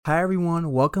Hi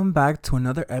everyone, welcome back to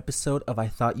another episode of I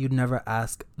Thought You'd Never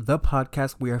Ask, the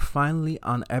podcast. We are finally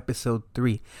on episode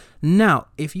 3. Now,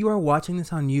 if you are watching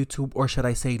this on YouTube, or should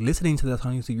I say listening to this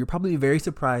on YouTube, you're probably very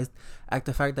surprised at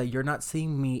the fact that you're not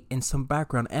seeing me in some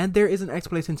background. And there is an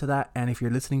explanation to that. And if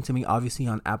you're listening to me obviously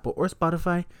on Apple or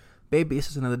Spotify, baby, it's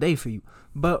just another day for you.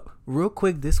 But real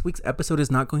quick, this week's episode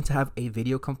is not going to have a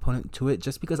video component to it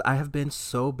just because I have been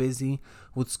so busy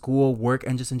with school, work,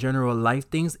 and just in general life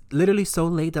things. Literally so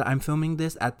late that I'm filming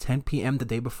this at 10 p.m. the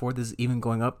day before this is even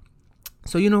going up.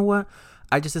 So you know what?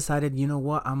 I just decided, I'm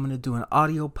going to do an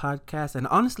audio podcast. And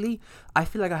honestly, I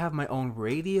feel like I have my own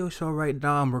radio show right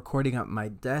now. I'm recording at my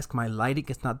desk. My lighting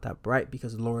is not that bright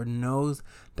because Lord knows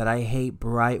that I hate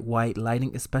bright white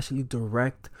lighting, especially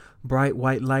direct bright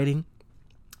white lighting.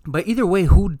 But either way,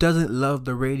 who doesn't love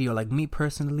the radio? Like me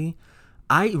personally,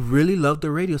 I really love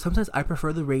the radio. Sometimes I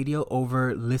prefer the radio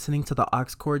over listening to the aux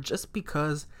cord just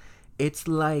because it's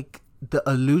like the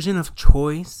illusion of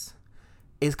choice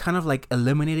is kind of like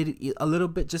eliminated a little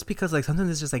bit, just because like sometimes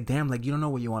it's just like, damn, like you don't know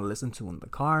what you want to listen to in the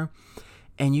car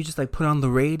and you just like put on the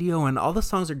radio and all the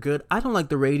songs are good. I don't like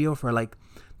the radio for like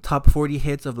top 40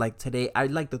 hits of like today. I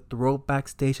like the throwback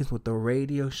stations with the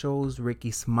radio shows, Ricky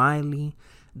Smiley,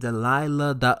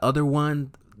 Delilah, that other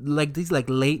one, like these like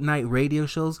late night radio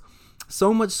shows.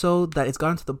 So much so that it's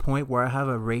gotten to the point where I have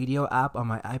a radio app on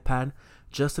my iPad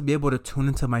just to be able to tune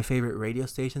into my favorite radio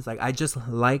stations. Like I just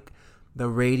like the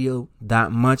radio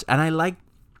that much, and I like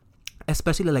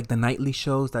especially like the nightly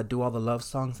shows that do all the love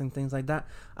songs and things like that.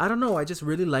 I don't know, I just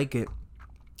really like it.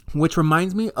 Which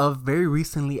reminds me of very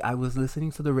recently I was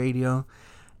listening to the radio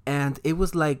and it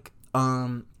was like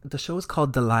the show is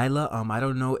called Delilah. I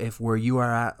don't know if where you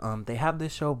are at they have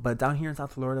this show, but down here in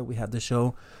South Florida we have this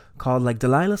show called like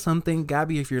Delilah something.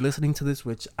 Gabby, if you're listening to this,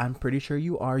 which I'm pretty sure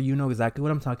you are, you know exactly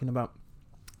what I'm talking about.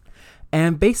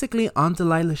 And basically on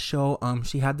Delilah's show,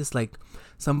 she had this like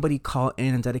somebody call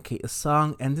in and dedicate a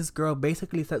song, and this girl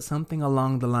basically said something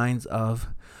along the lines of,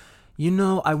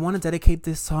 I want to dedicate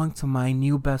this song to my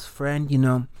new best friend.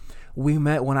 We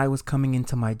met when I was coming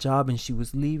into my job and she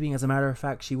was leaving. As a matter of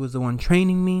fact, she was the one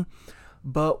training me.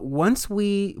 But once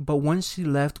she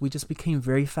left, we just became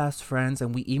very fast friends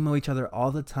and we email each other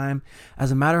all the time. As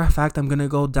a matter of fact, I'm going to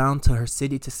go down to her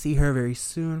city to see her very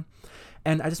soon.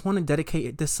 And I just want to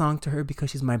dedicate this song to her because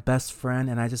she's my best friend,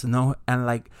 and I just know, and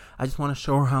like I just want to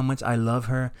show her how much I love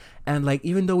her. And like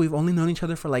even though we've only known each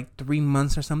other for like 3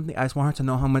 months or something, I just want her to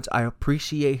know how much I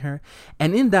appreciate her.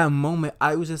 And in that moment,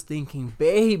 I was just thinking,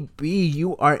 baby,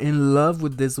 you are in love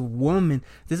with this woman.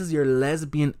 This is your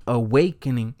lesbian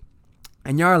awakening.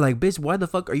 And y'all are like, bitch, why the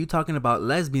fuck are you talking about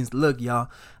lesbians? Look, y'all,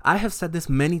 I have said this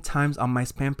many times on my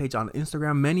spam page on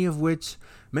Instagram, many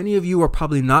of you are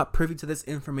probably not privy to this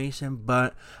information,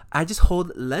 but I just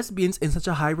hold lesbians in such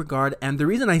a high regard. And the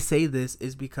reason I say this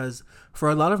is because for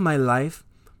a lot of my life,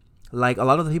 like a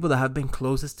lot of the people that have been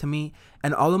closest to me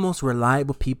and all the most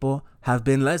reliable people have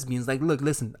been lesbians. Like, look,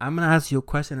 listen, I'm going to ask you a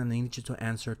question and I need you to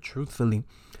answer truthfully.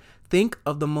 Think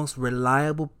of the most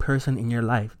reliable person in your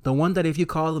life. The one that if you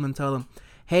call them and tell them,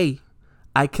 hey,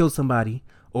 I killed somebody,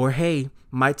 or hey,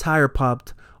 my tire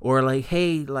popped, or like,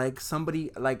 hey, like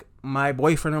somebody, like my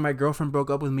boyfriend or my girlfriend broke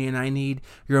up with me and I need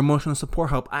your emotional support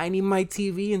help. I need my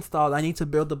TV installed. I need to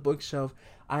build a bookshelf.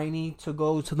 I need to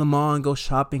go to the mall and go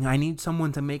shopping. I need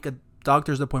someone to make a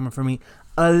doctor's appointment for me.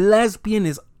 A lesbian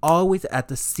is always at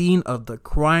the scene of the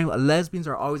crime. Lesbians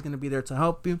are always going to be there to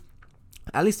help you.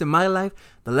 At least in my life,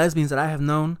 the lesbians that I have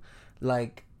known,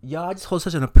 like, y'all, I just hold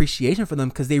such an appreciation for them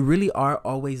because they really are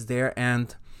always there.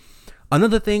 And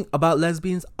another thing about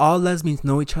lesbians, all lesbians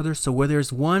know each other. So where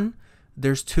there's one,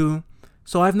 there's two.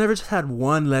 So I've never just had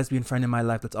one lesbian friend in my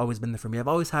life that's always been there for me. I've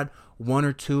always had one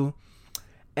or two.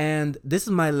 And this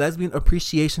is my lesbian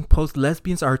appreciation post.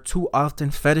 Lesbians are too often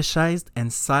fetishized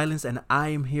and silenced. And I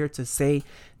am here to say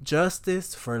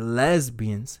justice for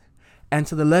lesbians. And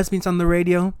to the lesbians on the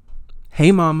radio, hey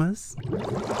mamas.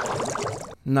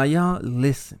 Now y'all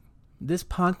listen. This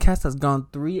podcast has gone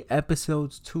 3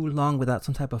 episodes too long without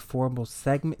some type of formal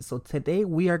segment. So today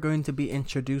we are going to be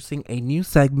introducing a new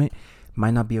segment.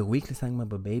 Might not be a weekly segment,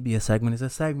 but baby, a segment is a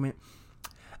segment.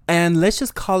 And let's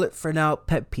just call it for now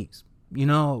pet peeves.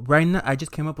 Right now I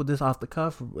just came up with this off the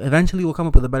cuff. Eventually we'll come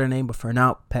up with a better name, but for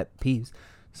now, pet peeves.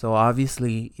 So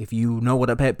obviously, if you know what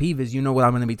a pet peeve is, you know what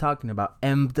I'm going to be talking about.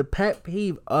 And the pet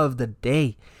peeve of the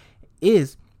day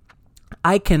is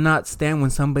I cannot stand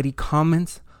when somebody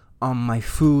comments on my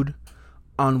food,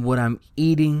 on what I'm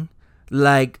eating.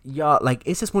 Like, y'all, like,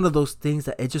 it's just one of those things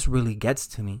that it just really gets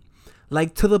to me.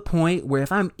 Like, to the point where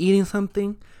if I'm eating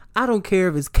something, I don't care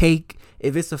if it's cake,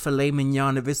 if it's a filet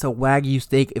mignon, if it's a Wagyu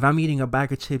steak, if I'm eating a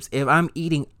bag of chips, if I'm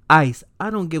eating ice, I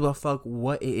don't give a fuck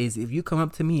what it is. If you come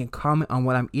up to me and comment on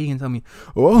what I'm eating and tell me,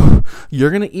 oh,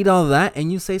 you're gonna eat all that,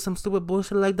 and you say some stupid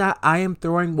bullshit like that, I am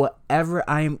throwing whatever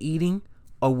I am eating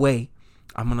away.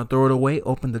 I'm gonna throw it away,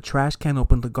 open the trash can,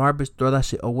 open the garbage, throw that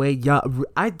shit away. Yeah,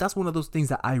 that's one of those things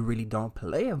that I really don't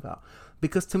play about.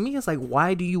 Because to me, it's like,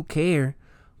 why do you care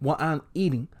what I'm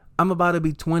eating? I'm about to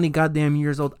be 20 goddamn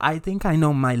years old. I think I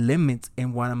know my limits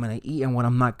and what I'm gonna eat and what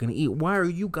I'm not gonna eat. Why are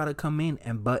you gotta come in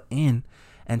and butt in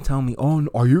and tell me, oh,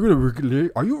 are you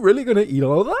really gonna eat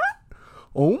all that?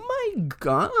 Oh my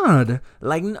god.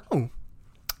 Like, no.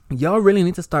 Y'all really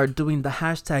need to start doing the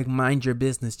hashtag mind your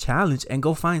business challenge and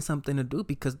go find something to do,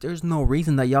 because there's no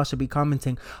reason that y'all should be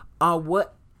commenting on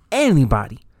what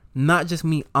anybody, not just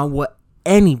me, on what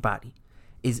anybody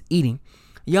is eating.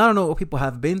 Y'all don't know what people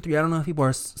have been through. I don't know if people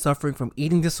are suffering from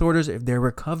eating disorders, if they're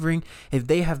recovering, if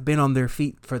they have been on their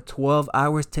feet for 12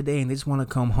 hours today and they just want to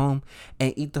come home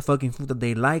and eat the fucking food that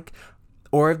they like.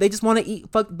 Or if they just want to eat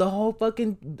the whole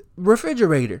fucking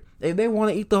refrigerator. If they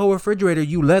want to eat the whole refrigerator,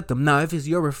 you let them. Now, if it's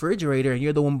your refrigerator and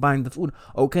you're the one buying the food,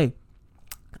 okay,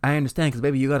 I understand, because,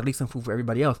 baby, you got to leave some food for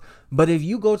everybody else. But if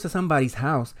you go to somebody's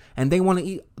house and they want to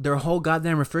eat their whole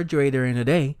goddamn refrigerator in a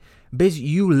day, bitch,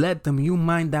 you let them. You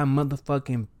mind that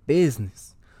motherfucking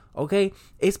business. Okay?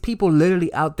 It's people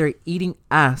literally out there eating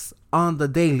ass on the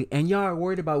daily, and y'all are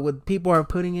worried about what people are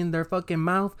putting in their fucking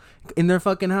mouth, in their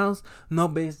fucking house. No,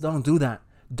 bitch, don't do that.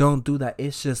 Don't do that.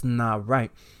 It's just not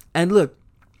right. And look,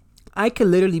 I could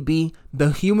literally be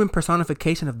the human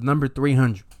personification of number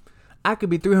 300. I could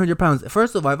be 300 pounds.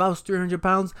 First of all, if I was 300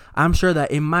 pounds, I'm sure that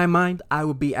in my mind, I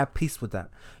would be at peace with that.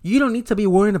 You don't need to be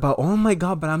worried about, oh my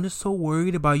god, but I'm just so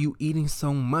worried about you eating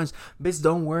so much. Bitch,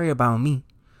 don't worry about me.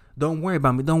 Don't worry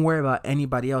about me. Don't worry about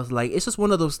anybody else. Like, it's just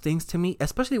one of those things to me,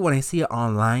 especially when I see it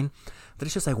online, that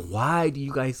it's just like, why do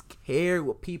you guys care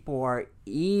what people are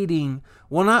eating?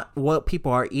 Well, not what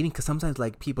people are eating, because sometimes,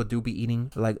 like, people do be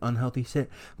eating, like, unhealthy shit.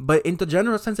 But in the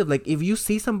general sense of, like, if you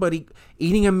see somebody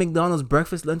eating a McDonald's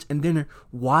breakfast, lunch, and dinner,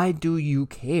 why do you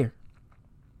care?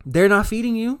 They're not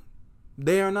feeding you.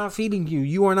 They are not feeding you.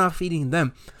 You are not feeding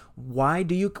them. Why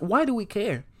do we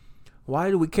care?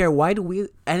 Why do we care?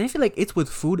 And I feel like it's with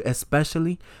food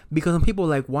especially, because when people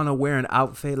like want to wear an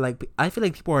outfit, like, I feel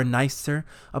like people are nicer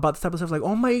about this type of stuff. Like,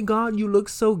 oh my god, you look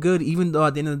so good, even though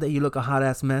at the end of the day you look a hot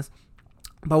ass mess.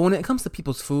 But when it comes to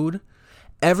people's food,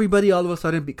 everybody all of a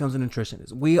sudden becomes a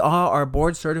nutritionist. We all are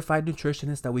board certified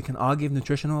nutritionists that we can all give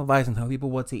nutritional advice and tell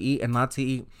people what to eat and not to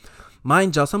eat.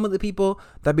 Mind y'all, some of the people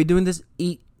that be doing this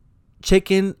eat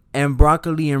chicken and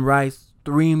broccoli and rice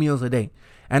 3 meals a day.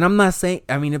 And I'm not saying,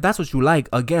 I mean, if that's what you like,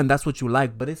 again, that's what you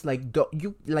like. But it's like,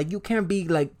 you can't be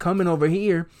like coming over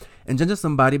here and judging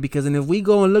somebody, because then if we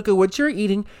go and look at what you're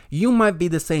eating, you might be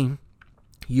the same.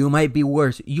 You might be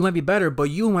worse. You might be better, but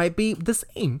you might be the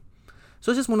same.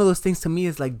 So it's just one of those things to me.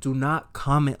 Is like, do not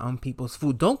comment on people's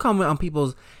food. Don't comment on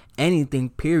people's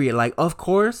anything, period. Like, of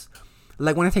course,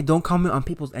 like when I say don't comment on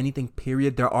people's anything,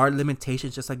 period, there are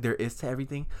limitations just like there is to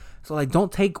everything. So like,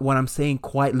 don't take what I'm saying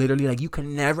quite literally. Like, you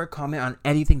can never comment on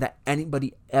anything that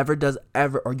anybody ever does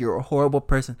ever, or you're a horrible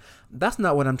person. That's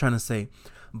not what I'm trying to say.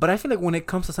 But I feel like when it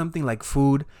comes to something like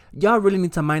food, y'all really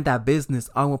need to mind that business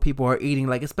on what people are eating.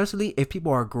 Like, especially if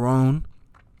people are grown.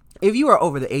 If you are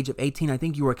over the age of 18, I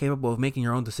think you are capable of making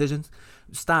your own decisions.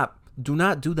 Stop. Do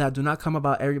not do that. Do not come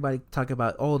about everybody talking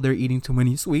about, oh, they're eating too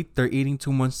many sweet, they're eating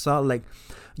too much salt. Like,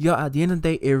 yo, at the end of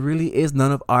the day, it really is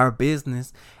none of our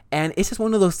business. And it's just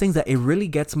one of those things that it really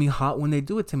gets me hot when they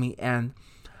do it to me. And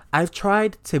I've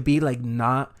tried to be like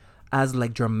not as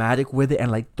like dramatic with it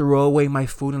and like throw away my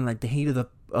food in like the heat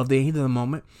of the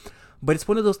moment. But it's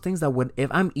one of those things that if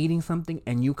I'm eating something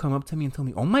and you come up to me and tell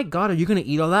me, oh my god, are you gonna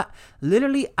eat all that?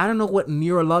 Literally, I don't know what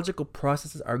neurological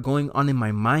processes are going on in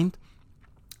my mind,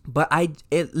 but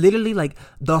it literally, like,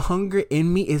 the hunger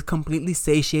in me is completely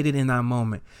satiated in that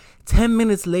moment. 10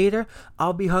 minutes later,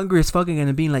 I'll be hungry as fucking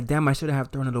and being like, damn, I should have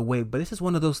thrown it away. But it's just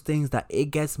one of those things that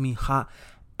it gets me hot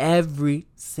every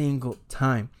single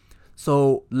time.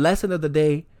 So, lesson of the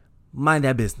day, mind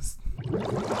that business.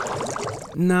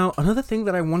 Now, another thing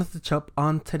that I wanted to chop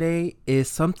on today is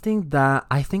something that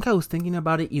I think I was thinking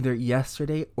about it either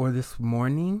yesterday or this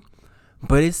morning.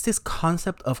 But it's this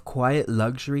concept of quiet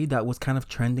luxury that was kind of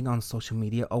trending on social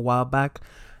media a while back.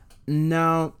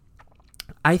 Now,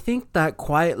 I think that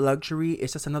quiet luxury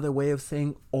is just another way of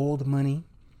saying old money,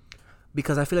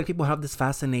 because I feel like people have this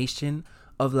fascination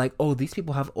of like, oh, these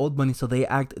people have old money, so they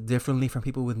act differently from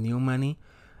people with new money.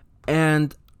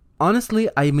 And honestly,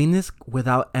 I mean this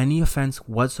without any offense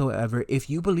whatsoever. If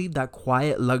you believe that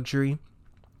quiet luxury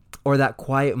or that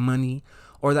quiet money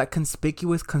or that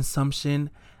conspicuous consumption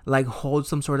like holds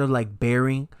some sort of like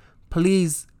bearing,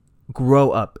 please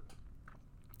grow up.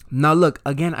 Now look,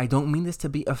 again, I don't mean this to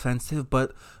be offensive,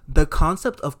 but the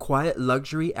concept of quiet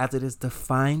luxury as it is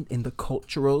defined in the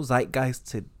cultural zeitgeist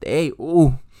today,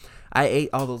 ooh, I ate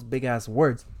all those big ass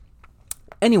words.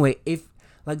 Anyway, if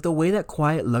like the way that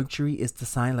quiet luxury is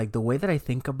designed, like the way that I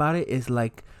think about it is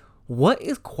like, what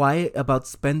is quiet about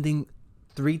spending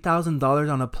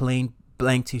 $3,000 on a plain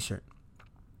blank t-shirt?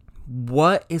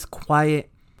 What is quiet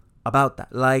about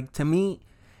that? Like, to me,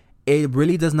 it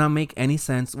really does not make any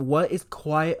sense. What is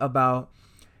quiet about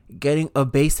getting a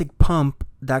basic pump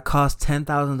that costs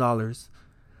 $10,000?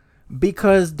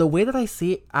 Because the way that I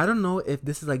see it, I don't know if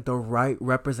this is like the right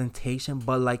representation,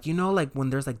 but like, you know, like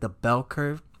when there's like the bell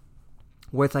curve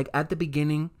where it's like at the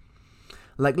beginning,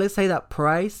 like let's say that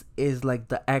price is like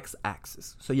the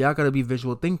x-axis. So y'all gotta be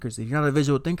visual thinkers. If you're not a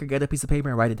visual thinker, get a piece of paper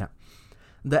and write it down.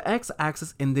 The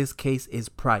x-axis in this case is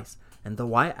price, and the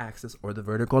y-axis, or the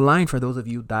vertical line for those of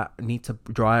you that need to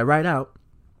draw it right out,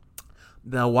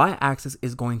 the y-axis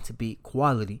is going to be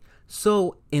quality.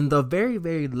 So in the very,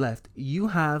 very left, you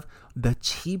have the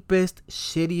cheapest,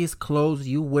 shittiest clothes.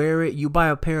 You wear it. You buy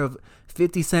a pair of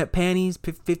 50-cent panties,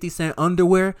 50-cent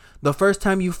underwear. The first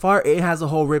time you fart, it has a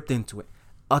hole ripped into it.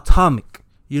 Atomic.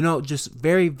 You know, just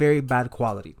very, very bad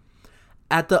quality.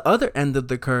 At the other end of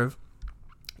the curve,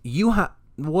 you have...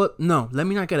 What? No, let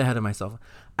me not get ahead of myself.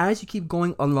 As you keep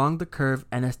going along the curve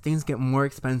and as things get more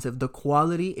expensive, the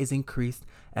quality is increased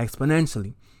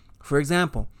exponentially. For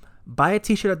example, buy a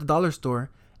t-shirt at the dollar store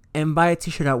and buy a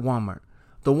t-shirt at Walmart.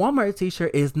 The Walmart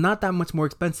t-shirt is not that much more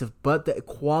expensive, but the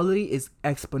quality is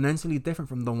exponentially different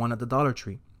from the one at the Dollar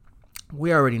Tree.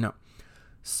 We already know.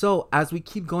 So as we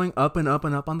keep going up and up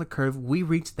and up on the curve, we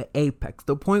reach the apex,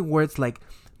 the point where it's like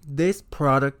this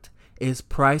product is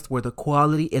priced where the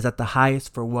quality is at the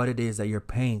highest for what it is that you're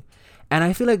paying. And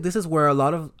I feel like this is where a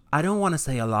lot of, I don't want to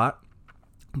say a lot,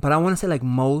 but I want to say like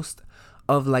most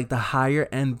of like the higher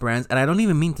end brands, and I don't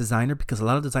even mean designer, because a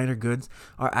lot of designer goods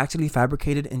are actually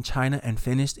fabricated in China and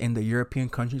finished in the European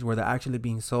countries where they're actually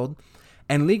being sold.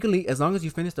 And legally, as long as you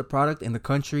finish the product in the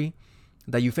country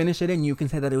that you finish it in, you can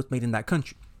say that it was made in that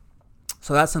country.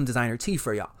 So that's some designer tea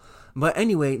for y'all. But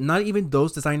anyway, not even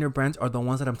those designer brands are the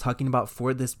ones that I'm talking about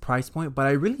for this price point. But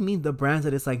I really mean the brands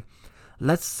that it's like,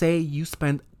 let's say you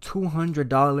spend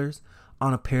 $200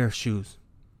 on a pair of shoes.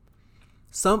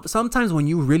 Sometimes when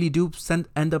you really do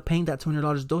end up paying that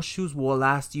 $200, those shoes will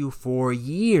last you for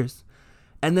years.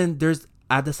 And then there's,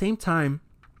 at the same time,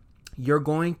 you're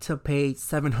going to pay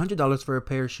 $700 for a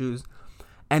pair of shoes,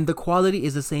 and the quality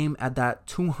is the same at that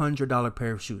 $200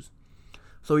 pair of shoes.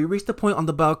 So you reach the point on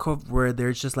the bell curve where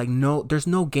there's just like there's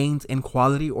no gains in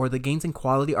quality, or the gains in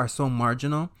quality are so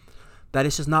marginal that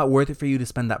it's just not worth it for you to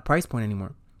spend that price point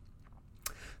anymore.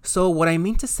 So what I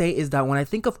mean to say is that when I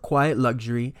think of quiet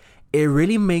luxury, it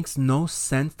really makes no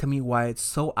sense to me why it's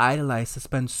so idolized to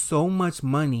spend so much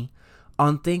money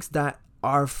on things that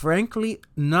are frankly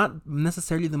not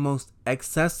necessarily the most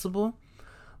accessible,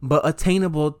 but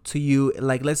attainable to you.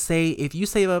 Like, let's say if you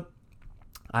save up,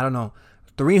 I don't know,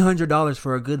 $300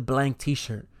 for a good blank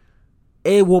t-shirt,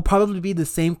 it will probably be the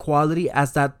same quality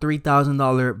as that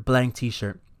 $3,000 blank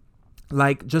t-shirt.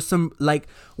 Like, just some, like,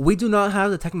 we do not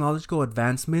have the technological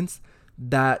advancements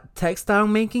that textile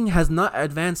making has not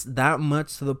advanced that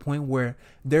much to the point where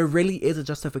there really is a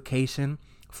justification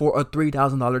for a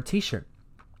 $3,000 t-shirt.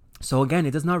 So again,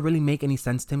 it does not really make any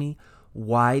sense to me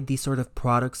why these sort of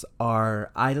products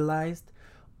are idolized,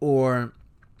 or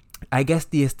I guess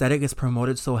the aesthetic is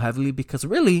promoted so heavily, because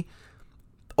really,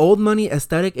 old money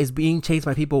aesthetic is being chased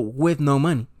by people with no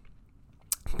money.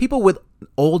 People with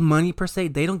old money per se,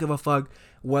 they don't give a fuck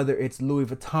whether it's Louis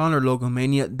Vuitton or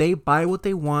Logomania. They buy what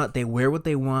they want, they wear what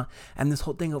they want, and this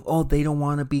whole thing of, oh, they don't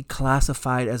want to be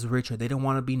classified as rich, or they don't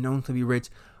want to be known to be rich.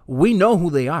 We know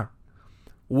who they are.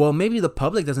 Well, maybe the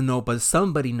public doesn't know, but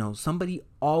somebody knows. Somebody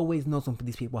always knows when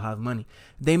these people have money.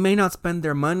 They may not spend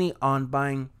their money on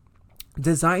buying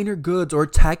designer goods or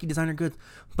tacky designer goods,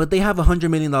 but they have $100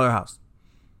 million house.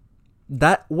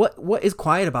 That what is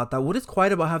quiet about that? What is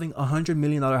quiet about having $100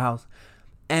 million house?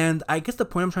 And I guess the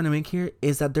point I'm trying to make here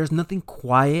is that there's nothing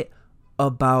quiet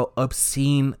about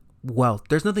obscene wealth.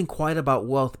 There's nothing quiet about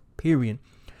wealth, period.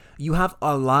 You have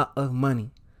a lot of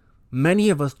money. Many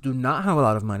of us do not have a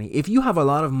lot of money. If you have a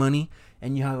lot of money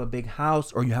and you have a big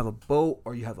house, or you have a boat,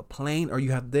 or you have a plane, or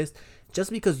you have this, just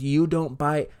because you don't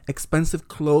buy expensive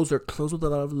clothes or clothes with a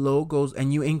lot of logos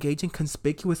and you engage in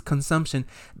conspicuous consumption,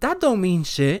 that don't mean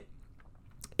shit.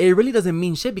 It really doesn't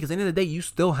mean shit, because at the end of the day, you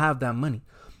still have that money.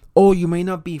 Oh, you may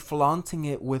not be flaunting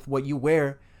it with what you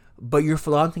wear, but you're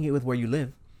flaunting it with where you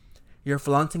live. You're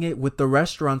flaunting it with the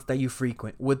restaurants that you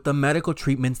frequent, with the medical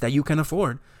treatments that you can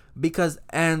afford. Because,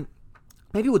 and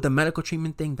maybe with the medical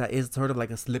treatment thing, that is sort of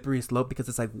like a slippery slope, because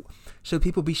it's like, should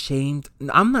people be shamed?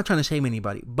 I'm not trying to shame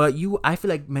anybody, but I feel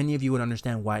like many of you would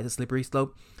understand why it's a slippery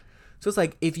slope. So it's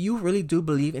like, if you really do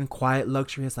believe in quiet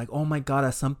luxury, it's like, oh my God,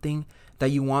 as something that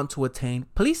you want to attain,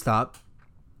 please stop.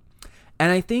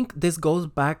 And I think this goes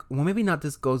back, well, maybe not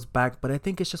this goes back, but I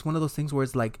think it's just one of those things where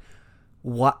it's like,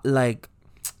 what, like,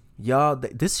 y'all,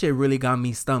 this shit really got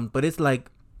me stumped. But it's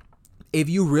like, if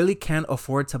you really can't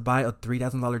afford to buy a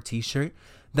 $3,000 t-shirt,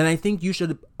 then I think you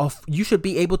should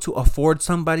be able to afford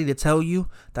somebody to tell you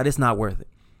that it's not worth it.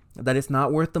 That it's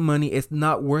not worth the money. It's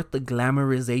not worth the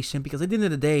glamorization. Because at the end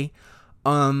of the day,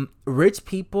 rich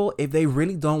people, if they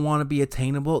really don't want to be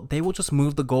attainable, they will just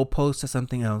move the goalpost to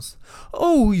something else.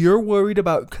 Oh, you're worried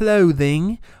about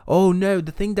clothing? Oh no,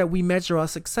 the thing that we measure our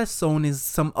success on is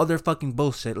some other fucking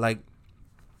bullshit. Like,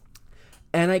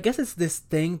 and I guess it's this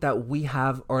thing that we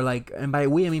have, or like, and by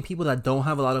we I mean people that don't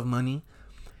have a lot of money,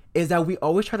 is that we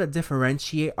always try to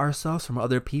differentiate ourselves from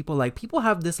other people. Like, people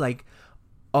have this like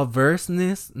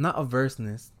not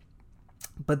averseness,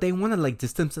 but they want to like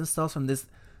distance themselves from this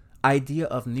idea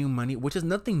of new money, which is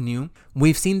nothing new.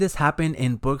 We've seen this happen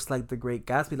in books like The Great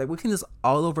Gatsby. Like, we've seen this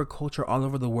all over culture, all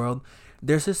over the world.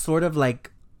 There's this sort of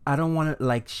like, I don't want to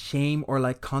like shame or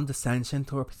like condescension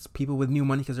towards people with new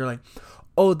money, because they're like,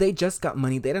 oh, they just got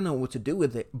money, they don't know what to do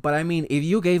with it. But I mean, if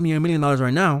you gave me $1 million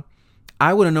right now,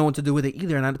 I wouldn't know what to do with it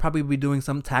either, and I'd probably be doing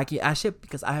some tacky ass shit,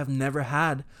 because I have never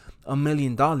had $1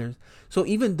 million. So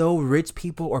even though rich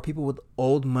people or people with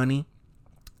old money,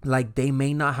 like, they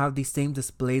may not have these same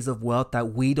displays of wealth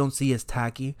that we don't see as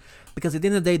tacky, because at the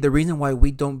end of the day, the reason why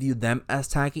we don't view them as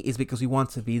tacky is because we want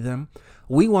to be them.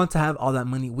 We want to have all that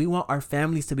money. We want our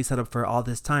families to be set up for all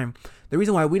this time. The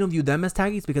reason why we don't view them as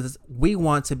tacky is because we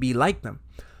want to be like them.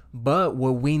 But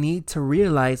what we need to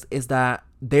realize is that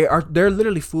they're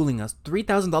literally fooling us.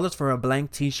 $3,000 for a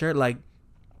blank t-shirt, like,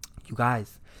 you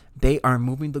guys, they are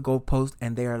moving the goalpost,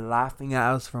 and they are laughing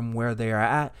at us from where they are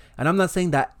at. And I'm not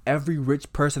saying that every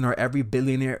rich person or every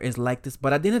billionaire is like this,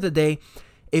 but at the end of the day,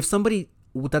 if somebody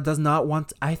that does not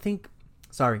want,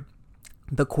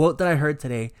 the quote that I heard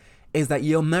today is that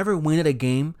you'll never win at a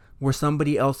game where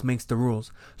somebody else makes the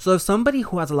rules. So if somebody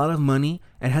who has a lot of money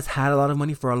and has had a lot of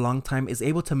money for a long time is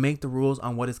able to make the rules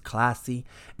on what is classy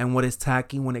and what is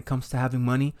tacky when it comes to having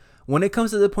money, when it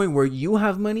comes to the point where you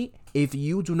have money, if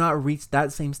you do not reach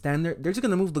that same standard, they're just going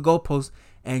to move the goalposts,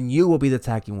 and you will be the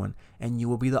tacky one, and you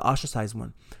will be the ostracized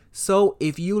one. So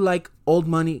if you like old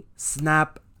money,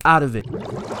 snap out of it.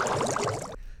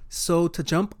 So to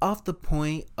jump off the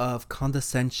point of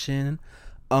condescension,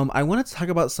 I want to talk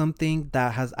about something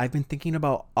that I've been thinking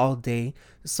about all day.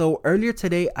 So earlier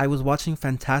today, I was watching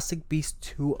Fantastic Beasts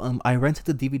 2. I rented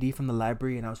the DVD from the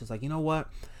library, and I was just like, you know what?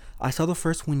 I saw the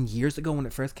first one years ago when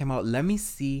it first came out. Let me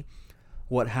see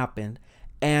what happened.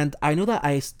 And I know that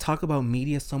I talk about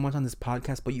media so much on this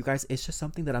podcast, but you guys, it's just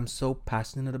something that I'm so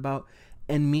passionate about.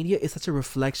 And media is such a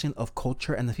reflection of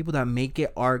culture, and the people that make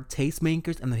it are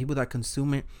tastemakers, and the people that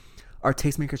consume it are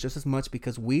tastemakers just as much,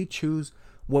 because we choose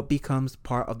what becomes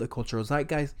part of the cultural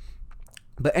zeitgeist.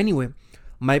 But anyway,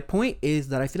 my point is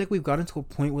that I feel like we've gotten to a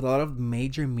point with a lot of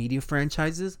major media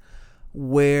franchises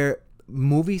where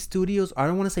movie studios, I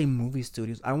don't want to say movie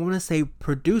studios, I want to say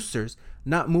producers,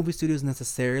 not movie studios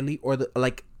necessarily, or the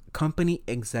like company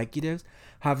executives,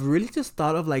 have really just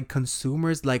thought of like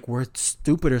consumers like we're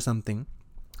stupid or something.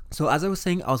 So as I was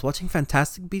saying, I was watching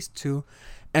Fantastic Beasts 2,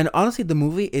 and honestly the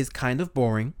movie is kind of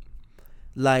boring.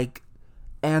 Like,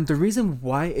 and the reason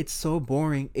why it's so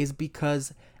boring is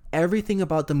because everything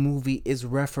about the movie is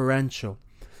referential.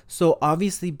 So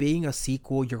obviously, being a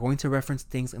sequel, you're going to reference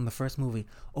things in the first movie.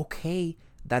 Okay,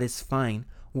 that is fine.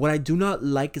 What I do not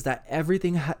like is that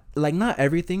everything, not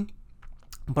everything,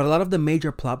 but a lot of the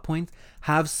major plot points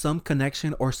have some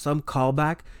connection or some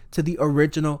callback to the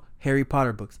original Harry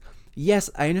Potter books. Yes,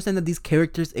 I understand that these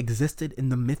characters existed in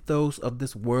the mythos of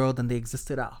this world, and they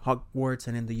existed at Hogwarts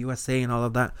and in the USA and all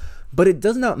of that. But it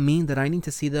does not mean that I need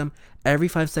to see them every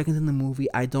 5 seconds in the movie.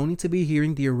 I don't need to be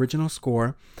hearing the original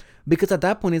score, because at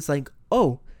that point it's like,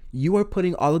 oh, you are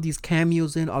putting all of these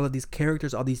cameos in, all of these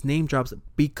characters, all these name drops,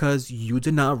 because you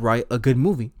did not write a good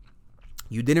movie.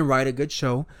 You didn't write a good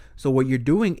show. So what you're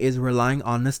doing is relying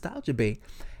on nostalgia bait.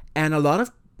 And a lot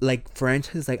of like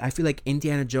franchises, like I feel like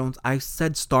Indiana Jones, I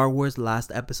said Star Wars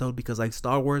last episode because like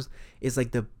Star Wars is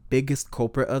like the biggest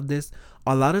culprit of this.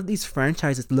 A lot of these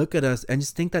franchises look at us and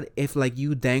just think that if like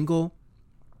you dangle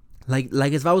Like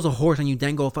if I was a horse and you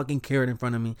dangle a fucking carrot in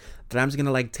front of me, that I'm just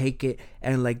gonna like take it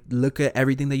and like look at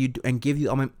everything that you do and give you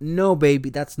all my. No, baby,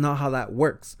 that's not how that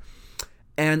works.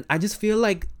 And I just feel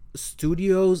like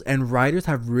studios and writers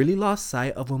have really lost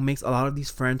sight of what makes a lot of these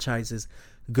franchises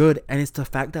good, and it's the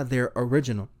fact that they're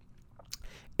original.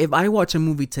 If I watch a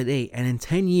movie today and in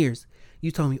 10 years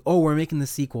you tell me, oh, we're making the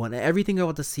sequel, and everything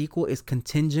about the sequel is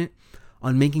contingent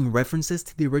on making references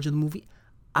to the original movie,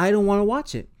 I don't want to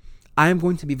watch it. I am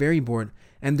going to be very bored.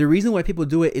 And the reason why people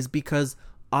do it is because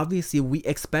obviously we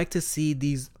expect to see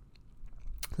these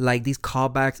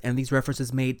callbacks and these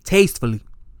references made tastefully.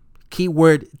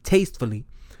 Keyword tastefully.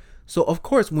 So of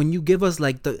course, when you give us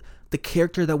like the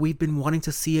character that we've been wanting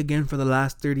to see again for the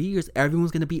last 30 years,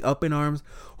 everyone's going to be up in arms.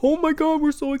 Oh my God,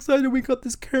 we're so excited we got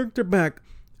this character back.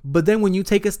 But then when you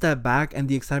take a step back and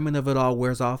the excitement of it all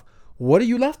wears off, what are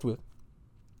you left with?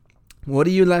 What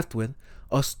are you left with?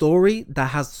 A story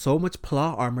that has so much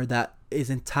plot armor that its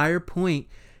entire point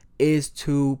is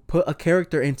to put a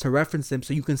character in to reference him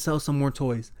so you can sell some more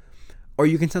toys. Or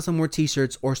you can sell some more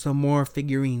t-shirts or some more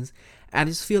figurines. And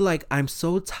I just feel like I'm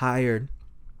so tired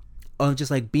of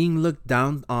just like being looked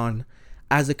down on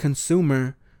as a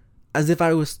consumer as if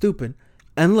I was stupid.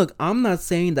 And look, I'm not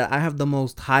saying that I have the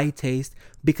most high taste,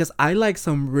 because I like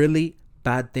some really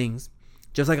bad things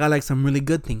just like I like some really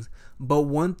good things. But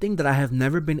one thing that I have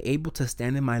never been able to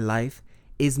stand in my life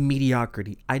is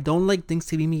mediocrity. I don't like things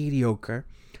to be mediocre.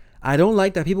 I don't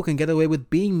like that people can get away with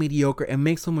being mediocre and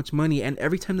make so much money, and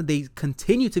every time that they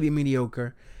continue to be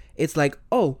mediocre, it's like,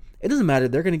 oh, it doesn't matter,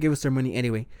 they're going to give us their money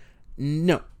anyway.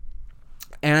 No.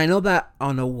 And I know that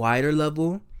on a wider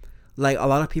level, like a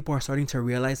lot of people are starting to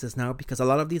realize this now, because a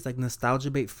lot of these like nostalgia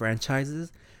bait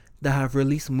franchises that have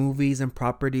released movies and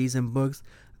properties and books,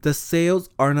 the sales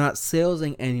are not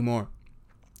salesing anymore.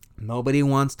 Nobody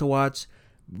wants to watch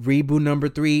reboot number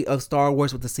 3 of Star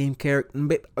Wars with the same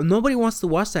character. Nobody wants to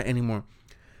watch that anymore,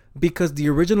 because the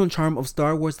original charm of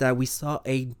Star Wars, that we saw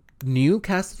a new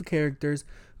cast of characters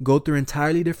go through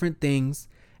entirely different things.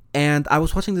 And I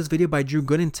was watching this video by Drew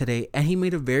Gooden today, and he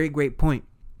made a very great point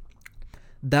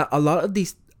that a lot of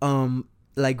these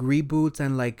like reboots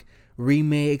and like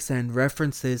remakes and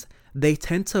references, they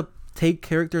tend to take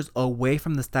characters away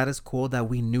from the status quo that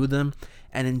we knew them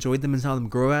and enjoyed them and saw them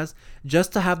grow as,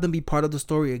 just to have them be part of the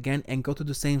story again and go through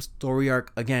the same story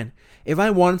arc again. If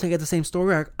I wanted to get the same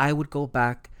story arc, I would go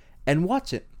back and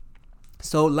watch it.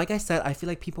 So like I said, I feel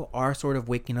like people are sort of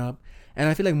waking up, and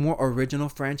I feel like more original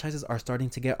franchises are starting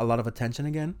to get a lot of attention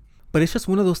again. But it's just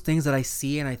one of those things that I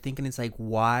see and I think, and it's like,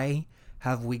 why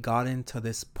have we gotten to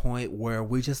this point where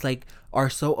we just like are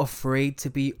so afraid to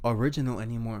be original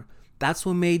anymore? That's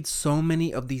what made so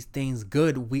many of these things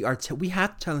good. We have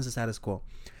to challenge the status quo.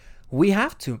 We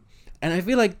have to. And I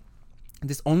feel like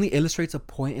this only illustrates a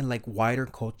point in like wider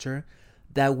culture,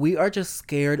 that we are just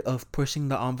scared of pushing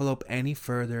the envelope any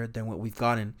further than what we've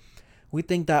gotten. We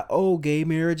think that, oh, gay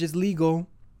marriage is legal.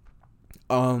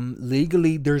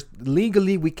 Legally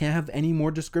we can't have any more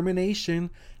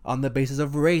discrimination on the basis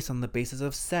of race, on the basis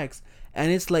of sex.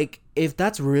 And it's like, if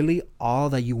that's really all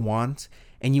that you want,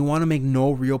 and you want to make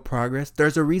no real progress,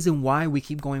 there's a reason why we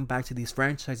keep going back to these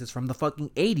franchises from the fucking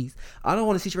 80s. I don't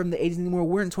want to see shit from the 80s anymore.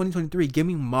 We're in 2023. Give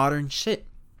me modern shit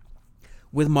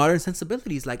with modern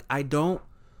sensibilities. Like, I don't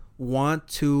want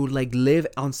to like live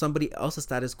on somebody else's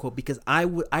status quo, because I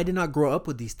did not grow up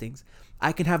with these things.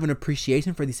 I can have an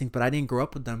appreciation for these things, but I didn't grow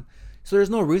up with them. So there's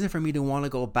no reason for me to want to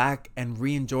go back and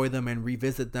re-enjoy them and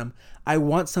revisit them. I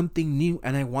want something new,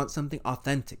 and I want something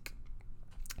authentic.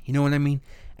 You know what I mean?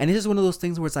 And it's just one of those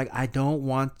things where it's like, I don't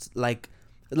want like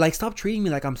stop treating me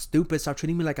like I'm stupid. Stop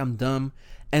treating me like I'm dumb.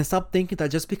 And stop thinking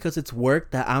that just because it's work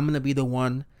that I'm going to be the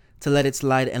one to let it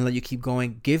slide and let you keep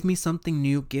going. Give me something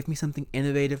new. Give me something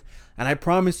innovative. And I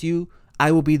promise you,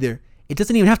 I will be there. It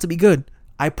doesn't even have to be good.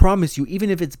 I promise you, even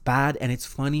if it's bad and it's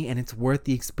funny and it's worth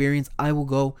the experience, I will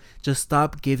go. Just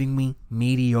stop giving me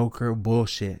mediocre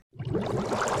bullshit.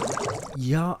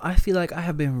 Y'all, I feel like I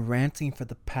have been ranting for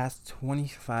the past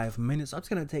 25 minutes. I'm just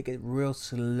going to take it real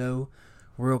slow,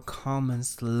 real calm and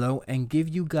slow, and give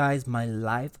you guys my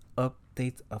life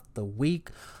updates of the week.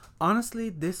 Honestly,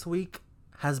 this week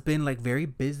has been like very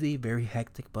busy, very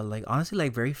hectic, but like honestly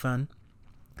like very fun.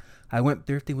 I went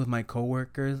thrifting with my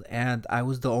coworkers, and I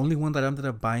was the only one that ended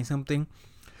up buying something,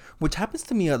 which happens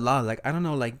to me a lot. Like, I don't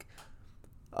know, like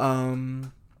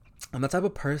I'm the type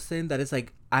of person that is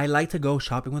like, I like to go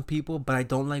shopping with people, but I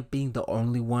don't like being the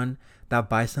only one that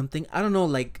buys something. I don't know,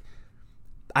 like,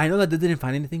 I know that they didn't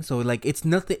find anything, so like it's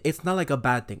nothing. It's not like a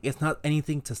bad thing. It's not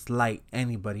anything to slight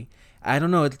anybody. I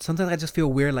don't know. Sometimes I just feel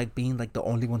weird like being like the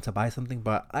only one to buy something,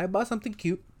 but I bought something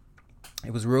cute.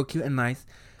 It was real cute and nice.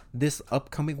 This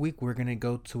upcoming week, we're gonna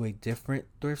go to a different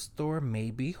thrift store.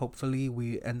 Maybe, hopefully,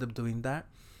 we end up doing that.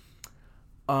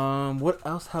 What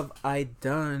else have I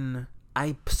done?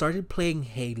 I started playing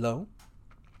Halo,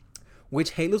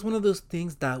 which Halo's one of those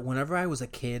things that whenever I was a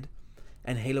kid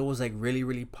and Halo was like really,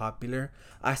 really popular,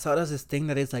 I saw it as this thing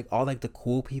that is like all like the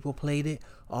cool people played it.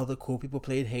 All the cool people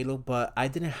played Halo, but I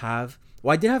didn't have.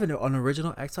 Well, I did have an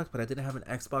original Xbox, but I didn't have an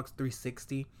Xbox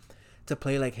 360 to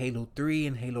play like Halo 3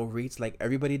 and Halo Reach like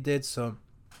everybody did. So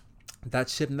that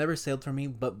ship never sailed for me.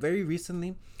 But very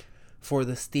recently, for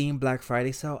the Steam Black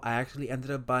Friday sale, I actually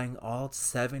ended up buying all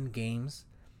 7 games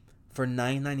for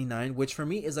 $9.99, which for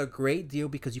me is a great deal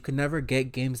because you can never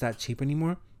get games that cheap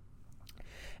anymore.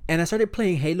 And I started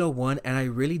playing Halo 1 and I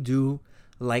really do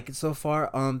like it so far.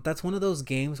 That's one of those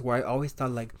games where I always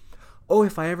thought like, oh,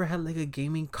 if I ever had like a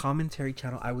gaming commentary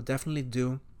channel, I would definitely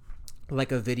do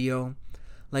like a video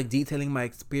like detailing my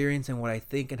experience and what I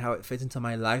think and how it fits into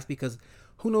my life, because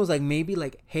who knows, like maybe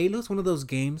like Halo's one of those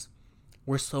games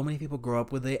where so many people grow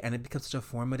up with it and it becomes such a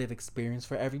formative experience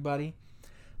for everybody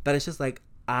that it's just like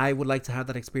I would like to have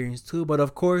that experience too. But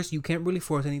of course you can't really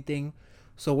force anything,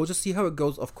 so we'll just see how it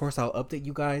goes. Of course I'll update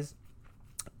you guys.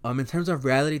 In terms of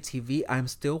reality TV, I'm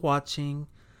still watching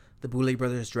the Boulay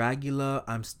Brothers Dragula.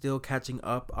 I'm still catching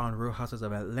up on Real Houses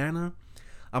of Atlanta.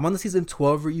 I'm on the season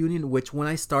 12 reunion, which when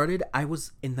I started, I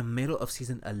was in the middle of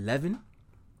season 11.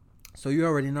 So you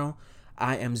already know,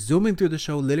 I am zooming through the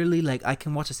show. Literally, like, I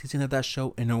can watch a season of that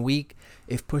show in a week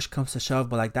if push comes to shove.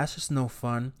 But, like, that's just no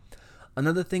fun.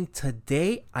 Another thing,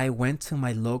 today, I went to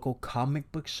my local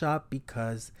comic book shop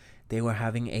because they were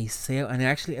having a sale. And I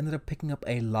actually ended up picking up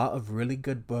a lot of really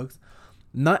good books.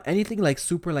 Not anything like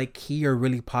super like key or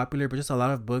really popular, but just a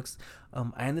lot of books.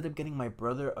 I ended up getting my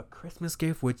brother a Christmas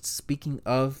gift, which, speaking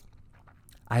of,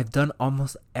 I've done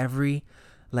almost every,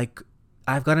 like,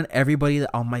 I've gotten everybody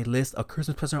on my list a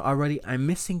Christmas present already. I'm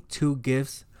missing 2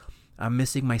 gifts. I'm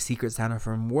missing my Secret Santa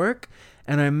from work,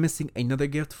 and I'm missing another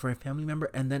gift for a family member,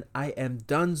 and then I am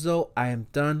donezo. I am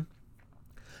done.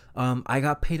 I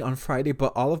got paid on Friday,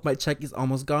 but all of my check is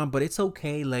almost gone, but it's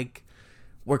okay. Like,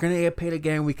 we're going to get paid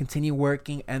again. We continue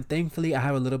working. And thankfully, I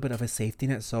have a little bit of a safety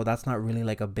net. So that's not really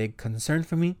like a big concern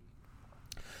for me.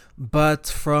 But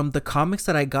from the comics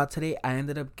that I got today, I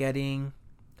ended up getting...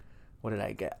 What did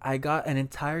I get? I got an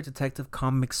entire Detective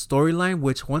Comics storyline,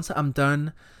 which once I'm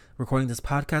done recording this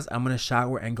podcast, I'm going to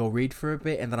shower and go read for a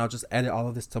bit. And then I'll just edit all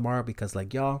of this tomorrow because,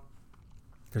 like, y'all,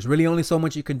 there's really only so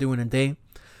much you can do in a day.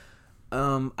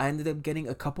 I ended up getting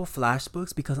a couple Flash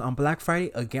books because on Black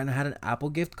Friday, again, I had an Apple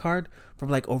gift card from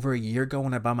like over a year ago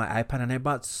when I bought my iPad, and I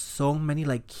bought so many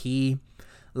like key,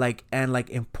 like, and like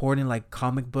important like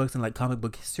comic books and like comic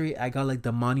book history. I got like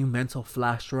the monumental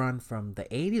Flash run from the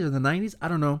 80s or the 90s. I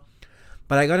don't know.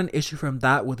 But I got an issue from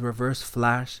that with Reverse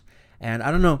Flash. And I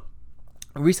don't know.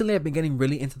 Recently, I've been getting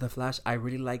really into the Flash. I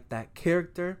really like that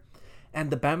character.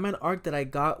 And the Batman arc that I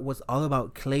got was all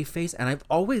about Clayface. And I've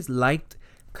always liked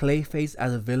Clayface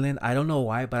as a villain. I don't know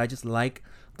why, but I just like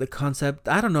the concept.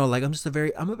 I don't know, like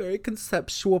I'm a very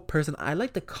conceptual person. I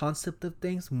like the concept of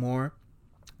things more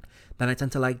than I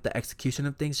tend to like the execution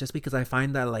of things, just because I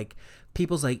find that like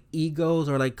people's like egos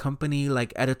or like company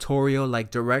like editorial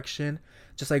like direction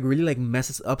just like really like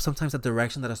messes up sometimes the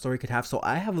direction that a story could have. So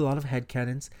I have a lot of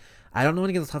headcanons. I don't know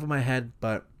any off the top of my head,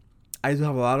 but I do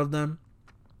have a lot of them.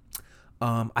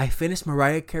 I finished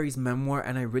Mariah Carey's memoir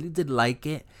and I really did like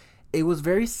it. It was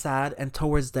very sad, and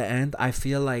towards the end, I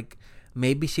feel like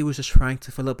maybe she was just trying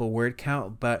to fill up a word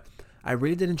count, but I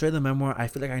really did enjoy the memoir. I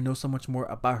feel like I know so much more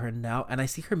about her now, and I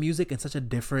see her music in such a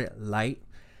different light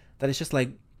that it's just like,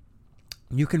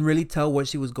 you can really tell what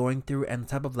she was going through and the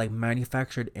type of like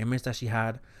manufactured image that she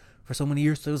had for so many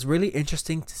years. So it was really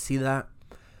interesting to see that.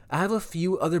 I have a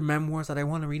few other memoirs that I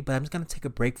want to read, but I'm just going to take a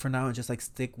break for now and just like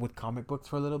stick with comic books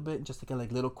for a little bit, just to get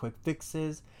like little quick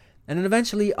fixes. And then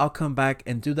eventually I'll come back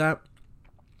and do that.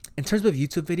 In terms of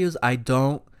YouTube videos, I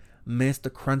don't miss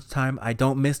the crunch time. I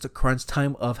don't miss the crunch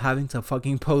time of having to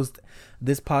fucking post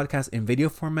this podcast in video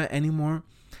format anymore.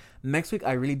 Next week,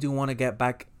 I really do want to get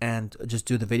back and just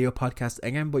do the video podcast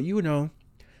again. But you know,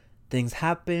 things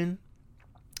happen.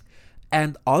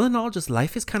 And all in all, just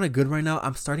life is kind of good right now.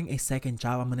 I'm starting a second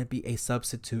job. I'm going to be a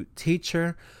substitute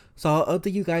teacher. So I'll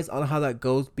update you guys on how that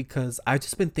goes, because I've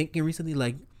just been thinking recently,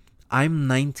 like, I'm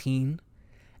 19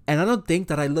 and I don't think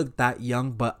that I look that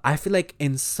young, but I feel like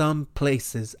in some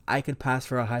places I could pass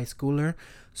for a high schooler.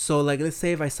 So like, let's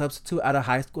say if I substitute out of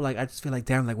high school, like I just feel like,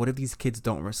 damn, like what if these kids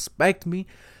don't respect me?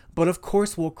 But of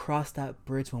course we'll cross that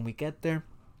bridge when we get there.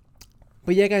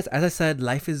 But yeah, guys, as I said,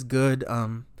 life is good.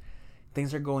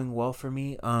 Things are going well for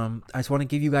me. I just want to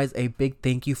give you guys a big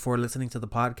thank you for listening to the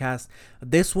podcast.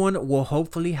 This one will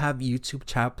hopefully have YouTube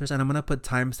chapters, and I'm gonna put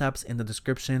timestamps in the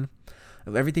description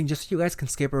of everything, just so you guys can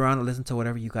skip around and listen to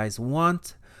whatever you guys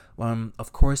want.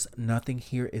 Of course, nothing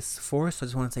here is forced. So I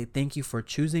just want to say thank you for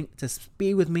choosing to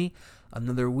be with me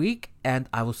another week, and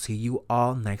I will see you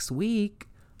all next week.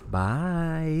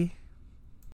 Bye.